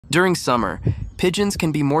During summer, pigeons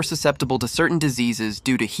can be more susceptible to certain diseases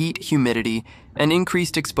due to heat, humidity, and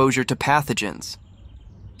increased exposure to pathogens.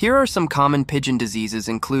 Here are some common pigeon diseases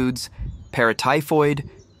includes Paratyphoid,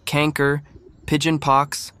 Canker, pigeon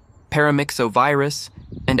pox, Paramyxovirus,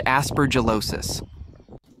 and Aspergillosis.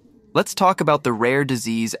 Let's talk about the rare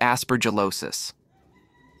disease Aspergillosis.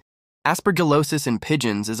 Aspergillosis in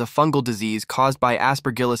pigeons is a fungal disease caused by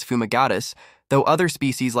Aspergillus fumigatus, though other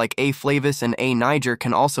species like A. flavus and A. niger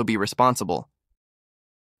can also be responsible.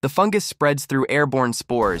 The fungus spreads through airborne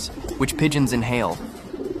spores, which pigeons inhale.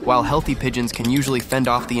 While healthy pigeons can usually fend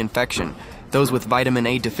off the infection, those with vitamin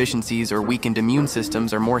A deficiencies or weakened immune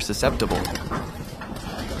systems are more susceptible.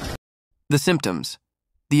 The symptoms: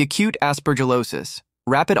 the acute aspergillosis,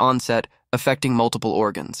 rapid onset, affecting multiple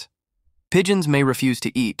organs. Pigeons may refuse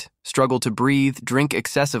to eat, struggle to breathe, drink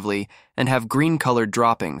excessively, and have green-colored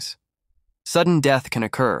droppings. Sudden death can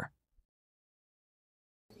occur.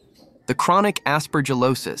 The chronic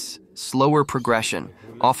aspergillosis, slower progression,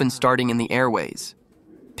 often starting in the airways.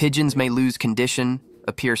 Pigeons may lose condition,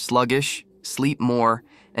 appear sluggish, sleep more,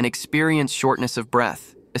 and experience shortness of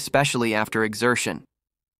breath, especially after exertion.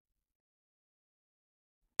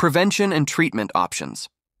 Prevention and treatment options.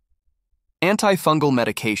 Antifungal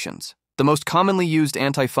medications. The most commonly used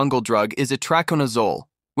antifungal drug is itraconazole,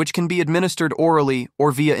 which can be administered orally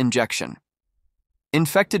or via injection.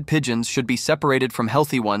 Infected pigeons should be separated from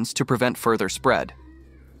healthy ones to prevent further spread.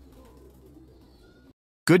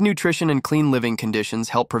 Good nutrition and clean living conditions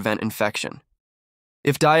help prevent infection.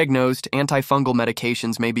 If diagnosed, antifungal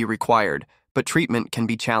medications may be required, but treatment can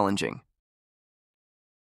be challenging.